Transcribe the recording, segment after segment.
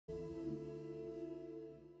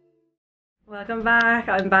Welcome back.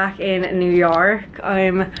 I'm back in New York.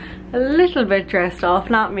 I'm a little bit dressed up,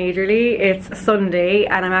 not majorly. It's Sunday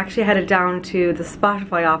and I'm actually headed down to the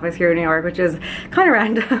Spotify office here in New York, which is kind of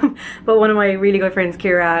random. But one of my really good friends,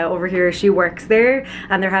 Kira, over here, she works there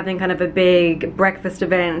and they're having kind of a big breakfast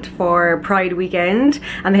event for Pride weekend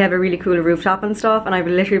and they have a really cool rooftop and stuff, and I've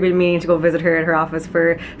literally been meaning to go visit her at her office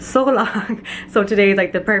for so long. So today is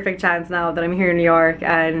like the perfect chance now that I'm here in New York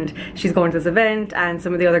and she's going to this event and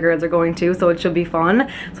some of the other girls are going too, so it should be fun.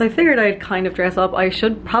 So I figured I'd kind of dress up. I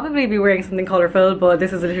should probably be wearing something colourful, but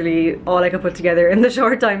this is literally all I could put together in the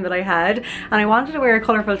short time that I had, and I wanted to wear a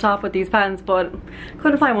colourful top with these pants but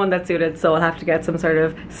couldn't find one that suited, so I'll have to get some sort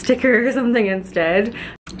of sticker or something instead.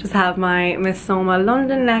 Just have my Miss Soma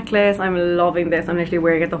London necklace. I'm loving this. I'm literally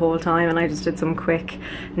wearing it the whole time and I just did some quick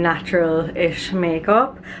natural-ish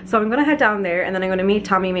makeup. So I'm gonna head down there and then I'm gonna meet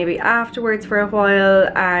Tommy maybe afterwards for a while,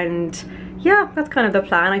 and yeah, that's kind of the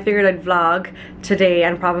plan. I figured I'd vlog today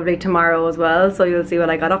and probably tomorrow as well, so you'll see what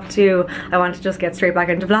I got up to. I want to just get straight back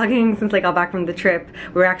into vlogging since I got back from the trip.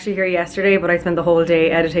 We were actually here yesterday, but I spent the whole day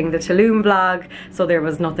editing the Tulum vlog, so there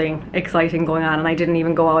was nothing exciting going on and I didn't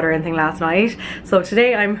even go out or anything last night. So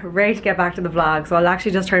today I'm ready to get back to the vlog, so I'll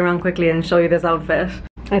actually just turn around quickly and show you this outfit.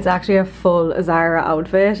 It's actually a full ZARA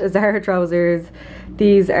outfit. ZARA trousers.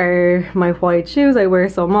 These are my white shoes I wear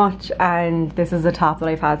so much, and this is a top that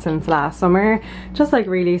I've had since last summer. Just like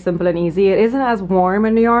really simple and easy. It isn't as warm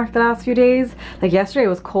in New York the last few days. Like yesterday it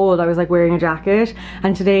was cold, I was like wearing a jacket,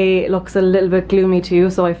 and today it looks a little bit gloomy too,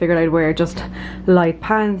 so I figured I'd wear just light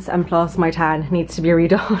pants, and plus my tan needs to be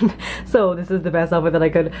redone. So this is the best outfit that I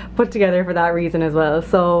could put together for that reason as well.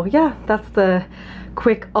 So yeah, that's the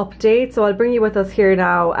quick update. So I'll bring you with us here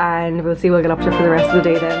now and we'll see what we'll get up to for the rest of the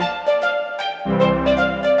day then.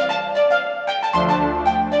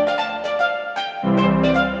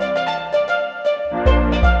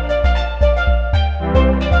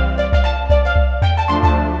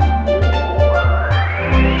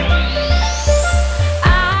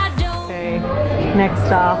 Okay, next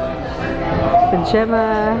stop, the gym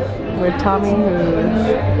with Tommy, who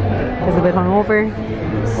is a bit hungover.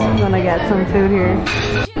 I'm gonna get some food here.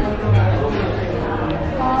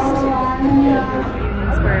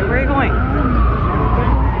 Where are you going?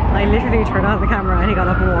 I literally turned on the camera and he got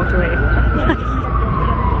up and walked away.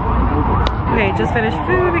 Okay, just finished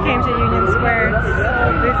food. We came to Union Square. It's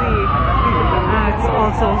so busy. It's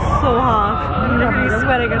also so hot. I'm literally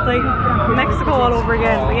sweating. It's like Mexico all over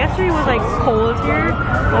again. But yesterday was like cold here.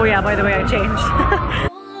 Oh yeah, by the way, I changed.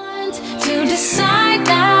 To decide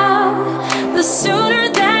now, the sooner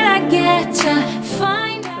that I get to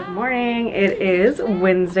find out. Good morning. It is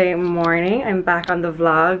Wednesday morning. I'm back on the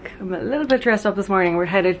vlog. I'm a little bit dressed up this morning. We're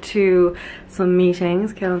headed to some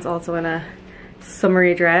meetings. Kaelin's also in a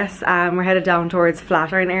summery dress. We're headed down towards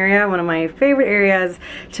Flatiron area, one of my favorite areas,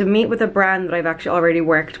 to meet with a brand that I've actually already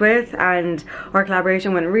worked with, and our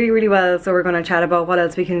collaboration went really well, so we're going to chat about what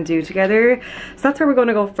else we can do together. So that's where we're going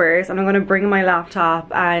to go first, and I'm going to bring my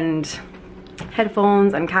laptop and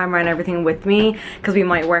headphones and camera and everything with me because we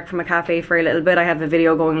might work from a cafe for a little bit. I have a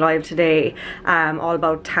video going live today all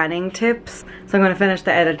about tanning tips, so I'm going to finish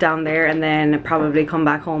the edit down there and then probably come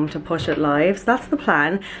back home to push it live. So that's the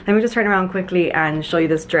plan. Let me just turn around quickly and show you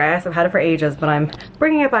this dress. I've had it for ages, but I'm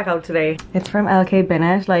bringing it back out today. It's from LK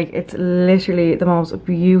Bennett. Like, it's literally the most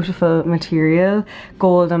beautiful material,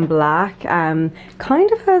 gold and black. Kind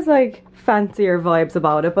of has like fancier vibes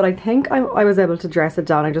about it, but I think I was able to dress it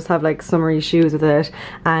down. I just have like summery shoes with it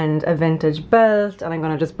and a vintage belt, and I'm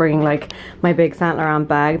gonna just bring like my big Saint Laurent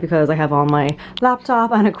bag because I have all my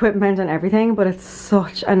laptop and equipment and everything. But it's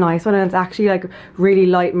such a nice one, and it's actually like really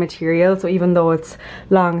light material, so even though it's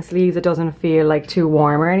long sleeves it doesn't feel like too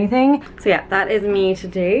warm or anything. So yeah, that is me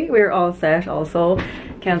today. We're all set. Also,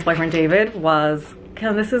 Kaelin's boyfriend David was...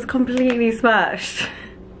 Kaelin, this is completely smashed.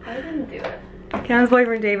 I didn't do it. Kaelin's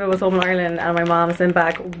boyfriend David was home in Ireland and my mom sent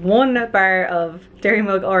back one bar of Dairy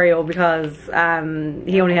Milk Oreo because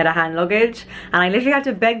he only had a hand luggage, and I literally had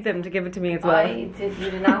to beg them to give it to me as well. You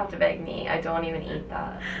did not have to beg me. I don't even eat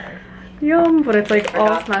that. Yum, but it's like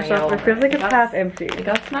all smashed up. It feels like it's half empty. It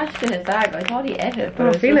got smashed in his bag. I thought he ate it, but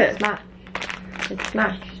I don't feel it. Smashed. It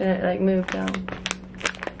smashed and it like moved down.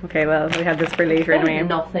 Okay, well, we had this for later anyway.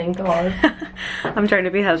 Nothing, God. I'm trying to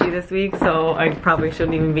be healthy this week, so I probably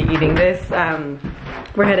shouldn't even be eating this.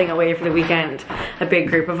 We're heading away for the weekend, a big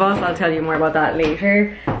group of us. I'll tell you more about that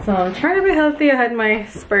later. So I'm trying to be healthy. I had my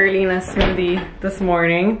spirulina smoothie this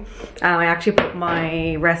morning. I actually put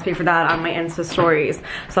my recipe for that on my Insta stories,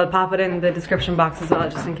 so I'll pop it in the description box as well,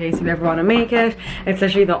 just in case you ever want to make it. It's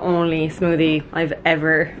literally the only smoothie I've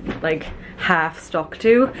ever like half stuck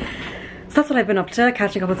to. So that's what I've been up to,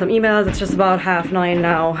 catching up with some emails. It's just about 9:30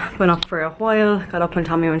 now. Been up for a while, got up when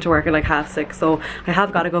Tommy went to work at like 6:30, so I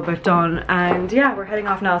have got a good bit done. And yeah, we're heading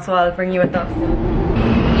off now, so I'll bring you with us.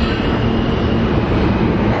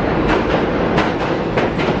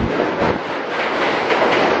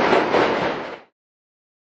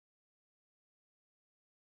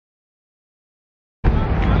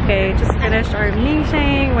 Okay, just finished our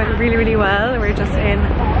meeting, went really well. We're just in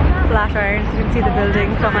Flatiron, you can see the building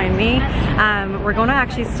behind me. We're going to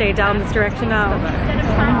actually stay down this direction now.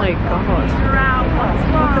 Oh my god,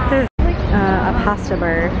 look at this. A pasta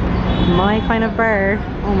bar, my kind of bar.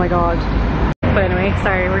 Oh my god. But anyway,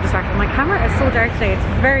 sorry, we're distracted. My camera is so dark today.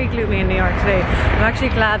 It's very gloomy in New York today. I'm actually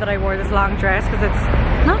glad that I wore this long dress because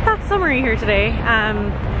it's not that summery here today.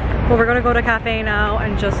 But we're gonna go to a cafe now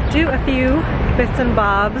and just do a few bits and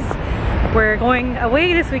bobs. We're going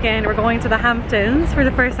away this weekend. We're going to the Hamptons for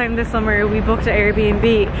the first time this summer. We booked an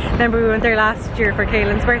Airbnb. Remember we went there last year for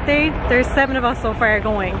Kaylin's birthday? There's 7 of us so far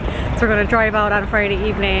going. So we're gonna drive out on Friday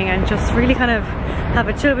evening and just really kind of have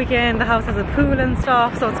a chill weekend. The house has a pool and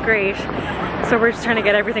stuff, so it's great. So we're just trying to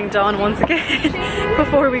get everything done once again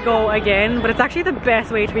before we go again. But it's actually the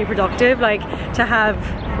best way to be productive, like to have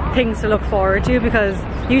things to look forward to, because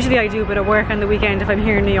usually I do a bit of work on the weekend if I'm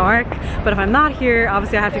here in New York, but if I'm not here,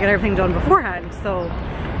 obviously I have to get everything done beforehand, so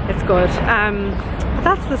it's good. But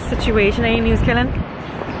that's the situation. Any news, Kaylin?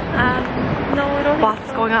 No, I don't.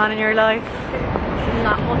 What's going on in your life?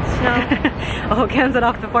 Not much, no. Oh, Ken set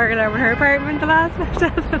off the fire alarm in her apartment the last minute.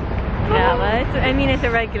 Yeah, well, I mean it's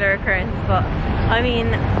a regular occurrence, but I mean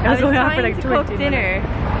I was trying to cook dinner.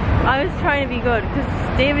 I was trying to be good because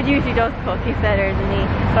David usually does cook, he's better than me.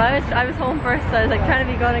 But I was home first, so I was like trying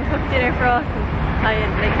to be good and cook dinner for us. And I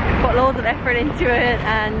like put loads of effort into it.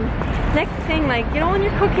 And next thing, like you know when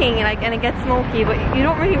you're cooking and it gets smoky, but you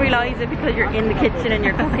don't really realise it because you're in the kitchen and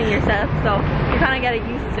you're cooking yourself. So you kind of get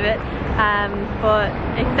used to it. But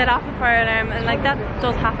it set off a fire alarm, and like that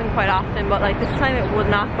does happen quite often. But like this time it would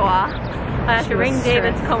not go off. I had to ring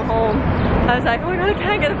David to come home. I was like, oh my god, I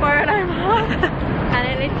can't get a fire alarm off. And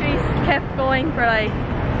it literally kept going for like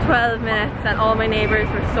 12 minutes and all my neighbours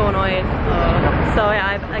were so annoyed. So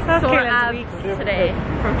yeah, I've like sore abs today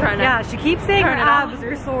from trying to. Yeah, she keeps saying her abs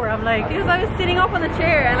are sore. I'm like, because I was sitting up on the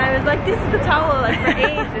chair and I was like, this is the towel like for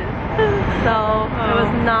ages. So it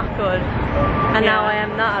was not good. And now I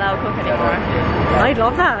am not allowed to cook anymore. I'd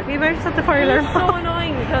love that. We might just have the fire alarm. It's so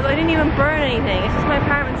annoying because I didn't even burn anything. It's just my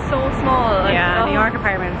apartment's so small. Like, yeah, New York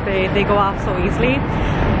apartments, they go off so easily.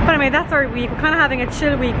 But anyway, that's our week. We're kind of having a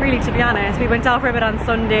chill week, really, to be honest. We went out for a bit on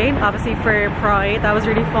Sunday, obviously for Pride. That was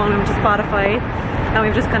really fun. We went to Spotify, and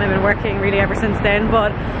we've just kind of been working really ever since then.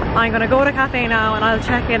 But I'm gonna go to a cafe now, and I'll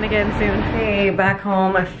check in again soon. Okay, back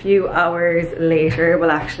home a few hours later. Well,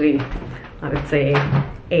 actually, I would say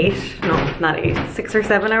 8, no, not 8, 6 or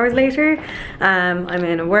 7 hours later. I'm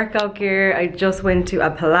in a workout gear. I just went to a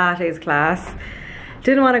Pilates class.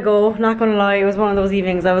 Didn't want to go, not gonna lie. It was one of those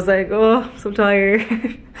evenings I was like, oh, I'm so tired.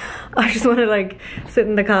 I just want to like sit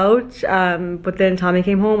in the couch. But then Tommy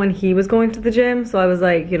came home and he was going to the gym, so I was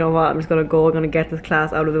like, you know what, I'm just gonna go. I'm gonna get this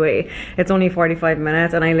class out of the way. It's only 45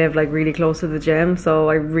 minutes and I live like really close to the gym, so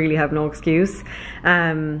I really have no excuse.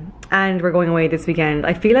 And we're going away this weekend.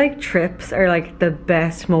 I feel like trips are like the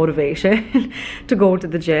best motivation to go to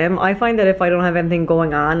the gym. I find that if I don't have anything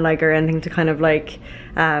going on, like, or anything to kind of like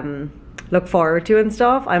look forward to and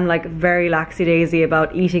stuff, I'm like very laxy-daisy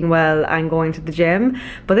about eating well and going to the gym.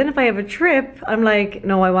 But then if I have a trip, I'm like,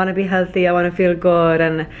 no, I want to be healthy, I want to feel good,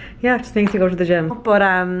 and yeah, it just makes me go to the gym. But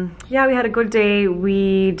yeah, we had a good day.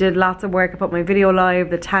 We did lots of work. I put my video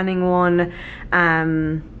live, the tanning one,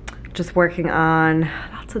 just working on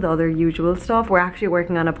lots of the other usual stuff. We're actually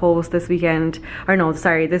working on a post this weekend, or no,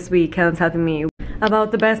 sorry, this week. Kellen's helping me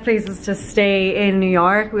about the best places to stay in New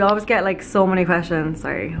York. We always get like so many questions.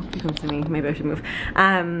 Sorry, hope you can see me. Maybe I should move.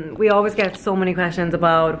 We always get so many questions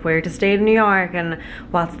about where to stay in New York and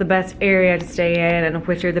what's the best area to stay in and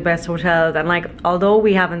which are the best hotels. And like, although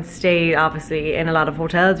we haven't stayed obviously in a lot of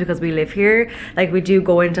hotels because we live here, like we do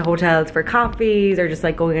go into hotels for coffees or just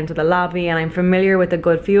like going into the lobby, and I'm familiar with a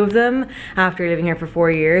good few of them after living here for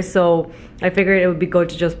 4 years. So I figured it would be good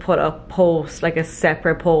to just put a post, like a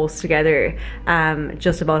separate post together,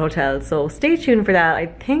 just about hotels. So stay tuned for that. I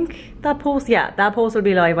think that post, yeah, that post will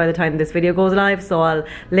be live by the time this video goes live, so I'll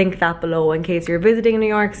link that below in case you're visiting New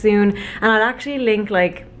York soon. And I'll actually link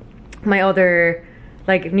like my other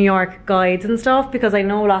like New York guides and stuff, because I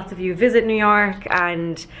know lots of you visit New York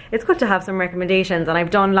and it's good to have some recommendations, and I've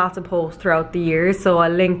done lots of posts throughout the years, so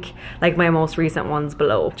I'll link like my most recent ones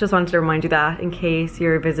below. Just wanted to remind you that in case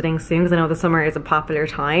you're visiting soon, because I know the summer is a popular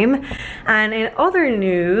time. And in other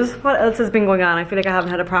news, what else has been going on? I feel like I haven't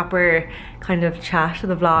had a proper kind of chat to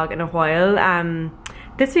the vlog in a while.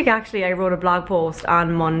 This week actually I wrote a blog post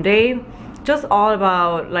on Monday just all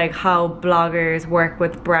about like how bloggers work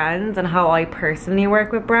with brands and how I personally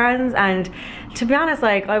work with brands. And to be honest,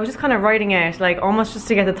 like I was just kind of writing it like almost just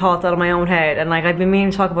to get the thoughts out of my own head, and like I've been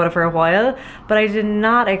meaning to talk about it for a while, but I did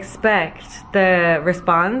not expect the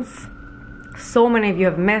response. So many of you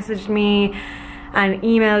have messaged me and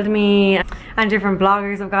emailed me, and different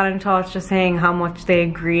bloggers have got in touch just saying how much they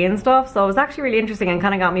agree and stuff. So it was actually really interesting and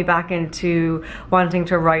kind of got me back into wanting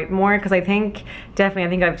to write more, because I think I've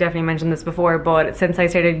definitely mentioned this before, but since I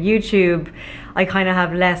started YouTube I kind of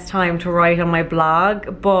have less time to write on my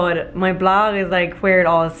blog. But my blog is like where it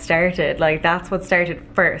all started, like that's what started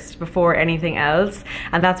first before anything else,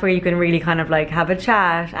 and that's where you can really kind of like have a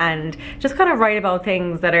chat and just kind of write about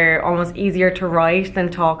things that are almost easier to write than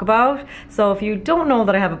talk about. So if you don't know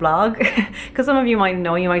that I have a blog, because some of you might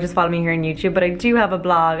know, you might just follow me here on YouTube, but I do have a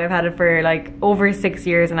blog. I've had it for like over 6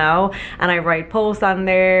 years now, and I write posts on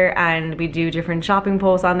there, and we do different shopping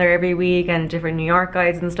posts on there every week and different New York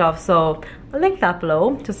guides and stuff. So I'll link that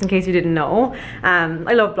below just in case you didn't know.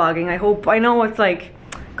 I love blogging. I know it's like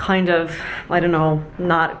kind of, I don't know,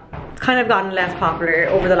 kind of gotten less popular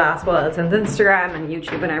over the last while since Instagram and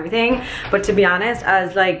YouTube and everything, but to be honest,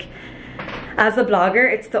 as a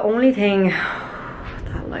blogger, it's the only thing,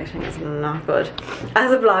 that lighting is not good.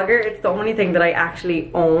 As a blogger, it's the only thing that I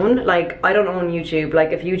actually own. Like I don't own YouTube.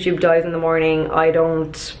 Like if YouTube dies in the morning, I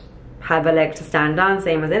don't have a leg to stand on.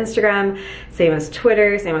 Same as Instagram, same as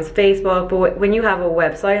Twitter, same as Facebook. But when you have a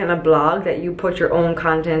website and a blog that you put your own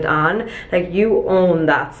content on, like you own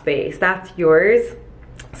that space, that's yours.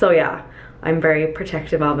 So yeah, I'm very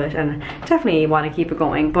protective of it and definitely want to keep it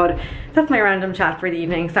going. But that's my random chat for the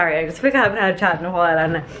evening. Sorry, I just feel like I haven't had a chat in a while,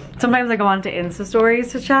 and sometimes I go on to Insta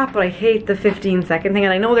stories to chat, but I hate the 15-second thing.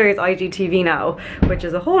 And I know there is IGTV now, which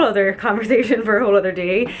is a whole other conversation for a whole other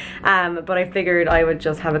day, but I figured I would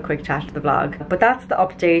just have a quick chat to the vlog. But that's the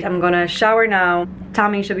update. I'm gonna shower now.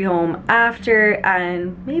 Tommy should be home after,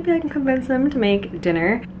 and maybe I can convince him to make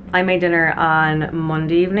dinner. I made dinner on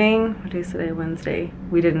Monday evening. What day is today? Wednesday.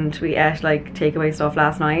 We ate like takeaway stuff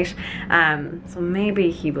last night. So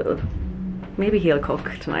maybe he'll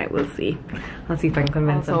cook tonight. We'll see. I'll see if I can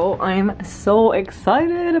convince him. Also, I'm so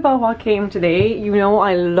excited about what came today. You know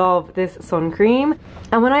I love this sun cream.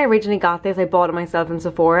 And when I originally got this, I bought it myself in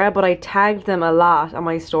Sephora, but I tagged them a lot on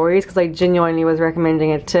my stories because I genuinely was recommending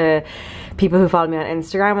it to people who follow me on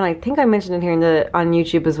Instagram, and I think I mentioned it here on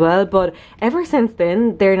YouTube as well. But ever since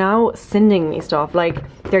then, they're now sending me stuff. Like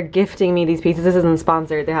they're gifting me these pieces. This isn't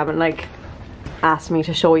sponsored. They haven't like asked me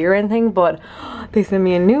to show you or anything, but they sent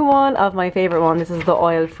me a new one of my favorite one. This is the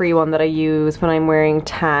oil-free one that I use when I'm wearing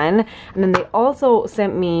tan. And then they also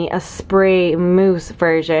sent me a spray mousse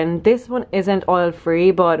version. This one isn't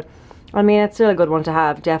oil-free, but I mean, it's still a good one to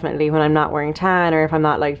have, definitely, when I'm not wearing tan, or if I'm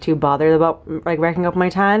not like too bothered about like wrecking up my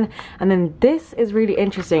tan. And then this is really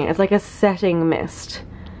interesting. It's like a setting mist.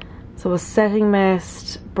 So a setting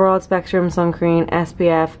mist, broad spectrum sun cream,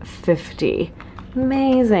 SPF 50.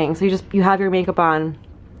 Amazing. So you have your makeup on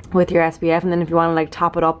with your SPF, and then if you want to like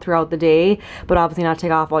top it up throughout the day, but obviously not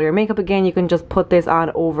take off all your makeup again, you can just put this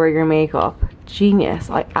on over your makeup. Genius.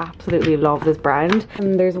 I absolutely love this brand.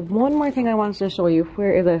 And there's one more thing I wanted to show you.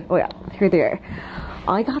 Where is it? Oh yeah, here they are.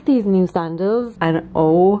 I got these new sandals, and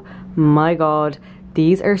oh my god,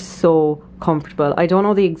 these are so comfortable. I don't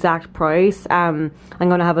know the exact price. I'm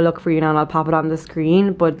gonna have a look for you now and I'll pop it on the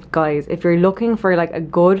screen. But guys, if you're looking for like a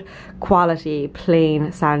good quality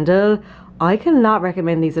plain sandal, I cannot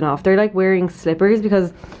recommend these enough. They're like wearing slippers,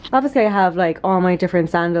 because obviously I have like all my different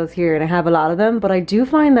sandals here and I have a lot of them, but I do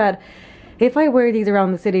find that if I wear these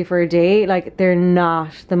around the city for a day, like they're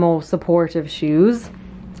not the most supportive shoes.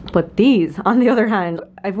 But these, on the other hand,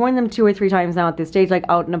 I've worn them 2 or 3 times now at this stage, like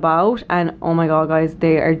out and about, and oh my god guys,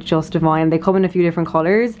 they are just divine. They come in a few different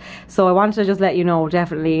colors, so I wanted to just let you know,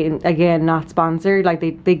 definitely, again, not sponsored, like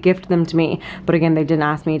they gift them to me, but again, they didn't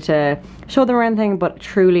ask me to show them or anything, but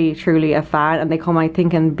truly a fan. And they come, I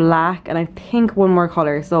think, in black and I think one more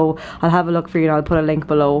color, so I'll have a look for you and I'll put a link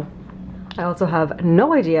below. I also have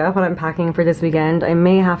no idea what I'm packing for this weekend. I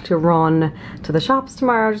may have to run to the shops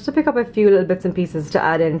tomorrow just to pick up a few little bits and pieces to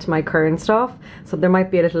add into my current stuff. So there might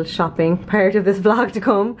be a little shopping part of this vlog to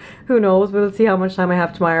come. Who knows? We'll see how much time I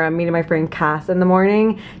have tomorrow. I'm meeting my friend Cass in the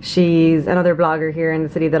morning. She's another blogger here in the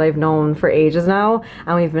city that I've known for ages now.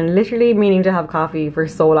 And we've been literally meaning to have coffee for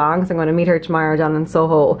so long. So I'm going to meet her tomorrow down in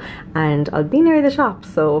Soho. And I'll be near the shop.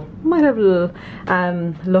 So might have a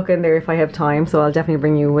little look in there if I have time. So I'll definitely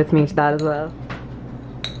bring you with me to that as well.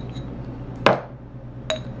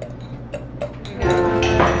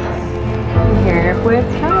 Here with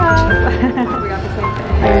Cass. We got the same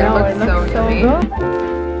thing. I know, it looks so yummy. good.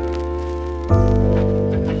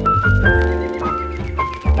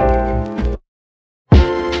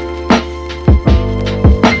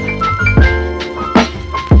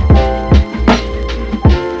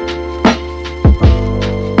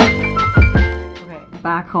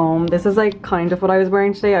 Back home. This is like kind of what I was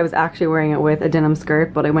wearing today. I was actually wearing it with a denim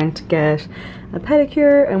skirt, but I went to get a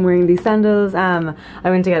pedicure. I'm wearing these sandals. I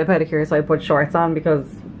went to get a pedicure, so I put shorts on because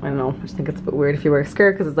I don't know, I just think it's a bit weird if you wear a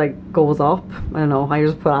skirt because it's like goes up. I don't know, I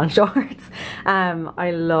just put on shorts.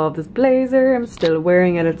 I love this blazer. I'm still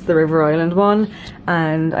wearing it. It's the River Island one,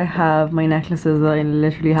 and I have my necklaces that I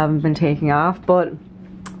literally haven't been taking off, but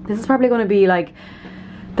this is probably going to be like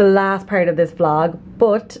the last part of this vlog.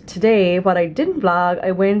 But today, what I didn't vlog,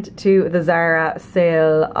 I went to the ZARA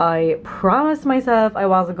sale. I promised myself I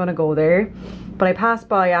wasn't going to go there, but I passed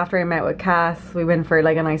by after I met with Cass. We went for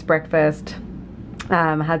like a nice breakfast.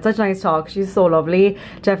 Had such a nice talk. She's so lovely.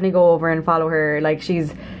 Definitely go over and follow her. Like,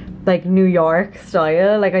 she's like New York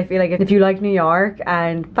style. Like, I feel like if you like New York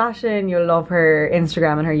and fashion, you'll love her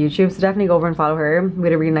Instagram and her YouTube, so definitely go over and follow her. We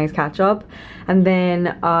had a really nice catch up, and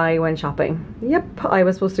then I went shopping. Yep, I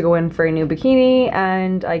was supposed to go in for a new bikini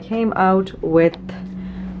and I came out with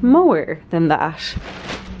more than that.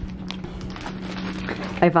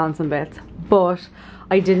 I found some bits, but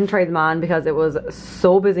I didn't try them on because it was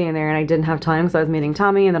so busy in there and I didn't have time, so I was meeting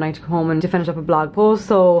Tommy and then I took home and to finish up a blog post,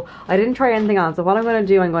 so I didn't try anything on. So what I'm going to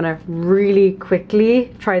do, I'm going to really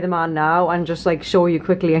quickly try them on now and just like show you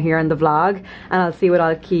quickly here in the vlog, and I'll see what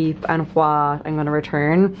I'll keep and what I'm going to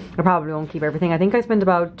return. I probably won't keep everything. I think I spent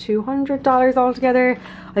about $200 altogether.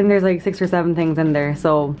 I think there's like 6 or 7 things in there,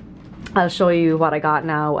 so I'll show you what I got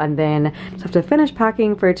now, and then just have to finish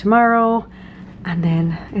packing for tomorrow, and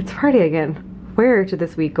then it's Friday again. Where did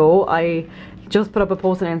this week go? I just put up a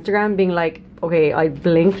post on Instagram being like, okay, I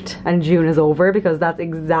blinked and June is over, because that's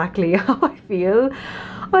exactly how I feel.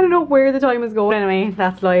 I don't know where the time is going. Anyway,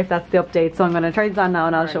 that's life, that's the update. So I'm gonna try this on now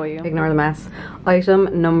and I'll show you. Ignore the mess.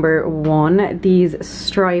 Item number 1, these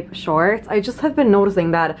stripe shorts. I just have been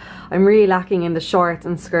noticing that I'm really lacking in the shorts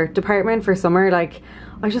and skirt department for summer. Like,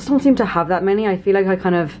 I just don't seem to have that many. I feel like I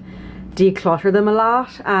kind of declutter them a lot,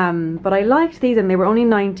 but I liked these and they were only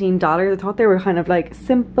 $19. I thought they were kind of like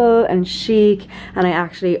simple and chic, and I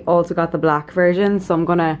actually also got the black version, so I'm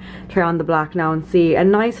gonna try on the black now and see. A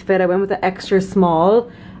nice fit. I went with the extra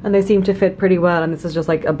small and they seem to fit pretty well, and this is just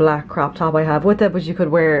like a black crop top I have with it, but you could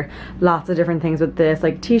wear lots of different things with this,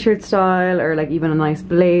 like t-shirt style or like even a nice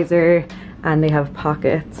blazer, and they have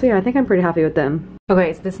pockets. So yeah, I think I'm pretty happy with them.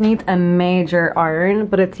 Okay, so this needs a major iron,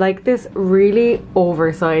 but it's like this really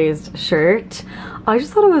oversized shirt. I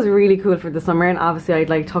just thought it was really cool for the summer, and obviously I'd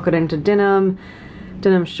like tuck it into denim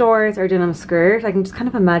shorts or denim skirt. I can just kind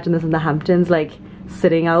of imagine this in the Hamptons, like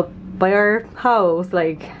sitting out by our house,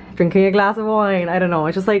 like drinking a glass of wine. I don't know,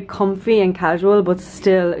 it's just like comfy and casual but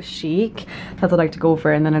still chic. That's what I like to go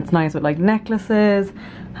for. And then it's nice with like necklaces,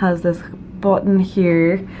 has this button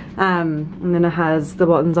here, and then it has the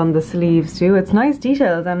buttons on the sleeves too. It's nice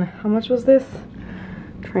details. And how much was this?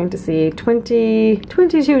 Trying to see,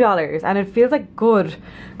 $22, and it feels like good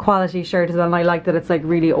quality shirt as well, and I like that it's like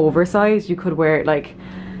really oversized. You could wear it like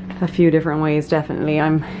a few different ways. Definitely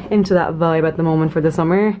I'm into that vibe at the moment for the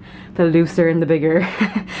summer. The looser and the bigger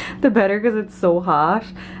the better, because it's so hot.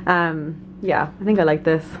 Yeah, I think I like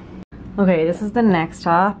this. Okay, this is the next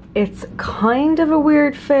top. It's kind of a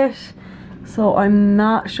weird fit, so I'm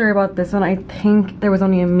not sure about this one. I think there was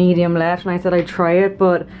only a medium left and I said I'd try it,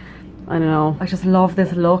 but I don't know. I just love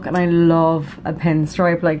this look, and I love a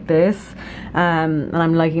pinstripe like this, and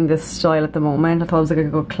I'm liking this style at the moment. I thought it was like a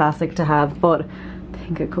good classic to have, but I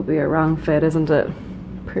think it could be a wrong fit, isn't it?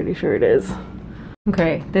 Pretty sure it is.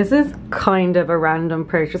 Okay, this is kind of a random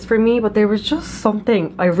purchase for me, but there was just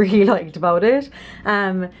something I really liked about it.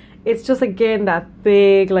 It's just, again, that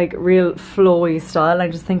big, like, real flowy style. I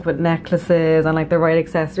just think with necklaces and like the right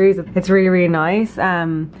accessories, it's really, really nice.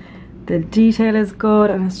 The detail is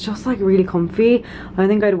good, and it's just like really comfy. I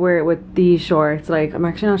think I'd wear it with these shorts. Like, I'm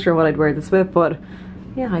actually not sure what I'd wear this with, but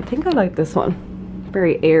Yeah, I think I like this one.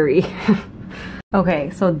 Very airy. Okay,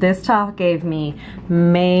 so this top gave me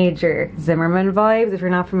major Zimmermann vibes. If you're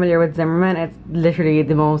not familiar with Zimmermann, it's literally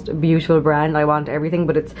the most beautiful brand. I want everything,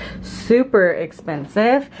 but it's super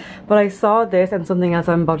expensive. But I saw this and something else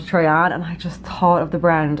I'm about to try on, and I just thought of the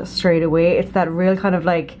brand straight away. It's that real kind of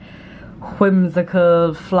like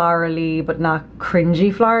whimsical, florally, but not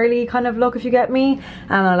cringy florally kind of look, if you get me.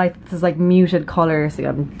 And I like this like muted color, so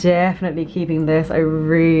I'm definitely keeping this. I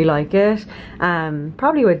really like it.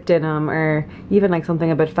 Probably with denim or even like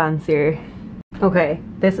something a bit fancier. Okay,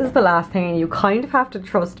 this is the last thing, and you kind of have to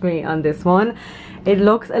trust me on this one. It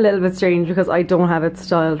looks a little bit strange because I don't have it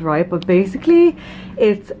styled right, but basically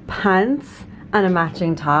it's pants and a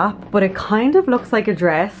matching top, but it kind of looks like a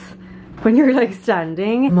dress when you're like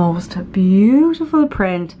standing. Most beautiful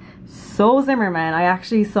print, so Zimmermann. I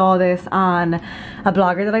actually saw this on a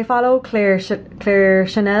blogger that I follow, Claire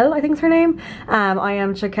Chanel, I think is her name. I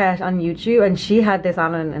am Chaquette on YouTube, and she had this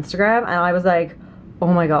on Instagram, and I was like,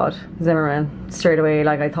 oh my god, Zimmermann, straight away.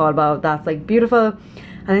 Like I thought about that's like beautiful.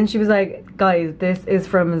 And then she was like, guys, this is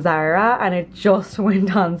from Zara and it just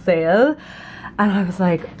went on sale. And I was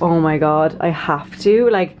like, oh my god, I have to.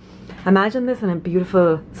 Like, imagine this on a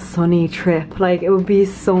beautiful sunny trip. Like, it would be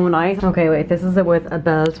so nice. Okay, wait, this is it with a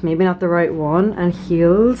belt, maybe not the right one, and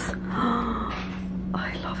heels.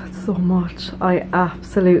 I love it so much. I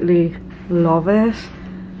absolutely love it.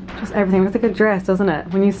 Just everything. It's like a dress, doesn't it?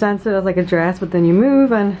 When you stand still, it's like a dress, but then you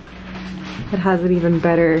move and it has an even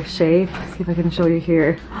better shape. Let's see if I can show you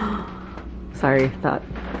here. Sorry, that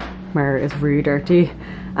mirror is really dirty.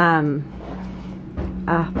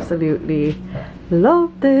 Absolutely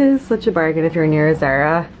love this. Such a bargain. If you're near a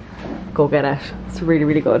Zara, go get it. It's really,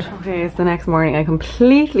 really good. Okay, it's the next morning. I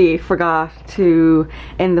completely forgot to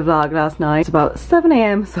end the vlog last night. It's about 7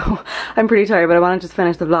 AM, so I'm pretty tired, but I want to just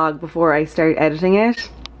finish the vlog before I start editing it.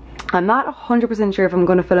 I'm not 100% sure if I'm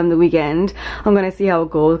going to film the weekend. I'm going to see how it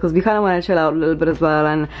goes, because we kind of want to chill out a little bit as well,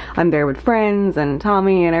 and I'm there with friends and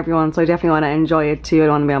Tommy and everyone, so I definitely want to enjoy it too. I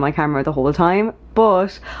don't want to be on my camera the whole time,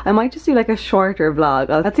 but I might just do like a shorter vlog.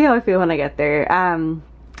 I'll see how I feel when I get there.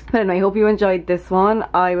 But anyway, I hope you enjoyed this one.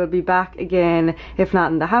 I will be back again, if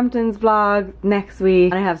not in the Hamptons vlog, next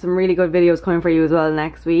week. And I have some really good videos coming for you as well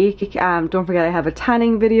next week. Don't forget I have a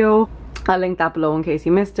tanning video. I'll link that below in case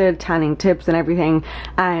you missed it, tanning tips and everything.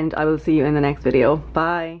 And I will see you in the next video.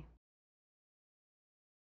 Bye.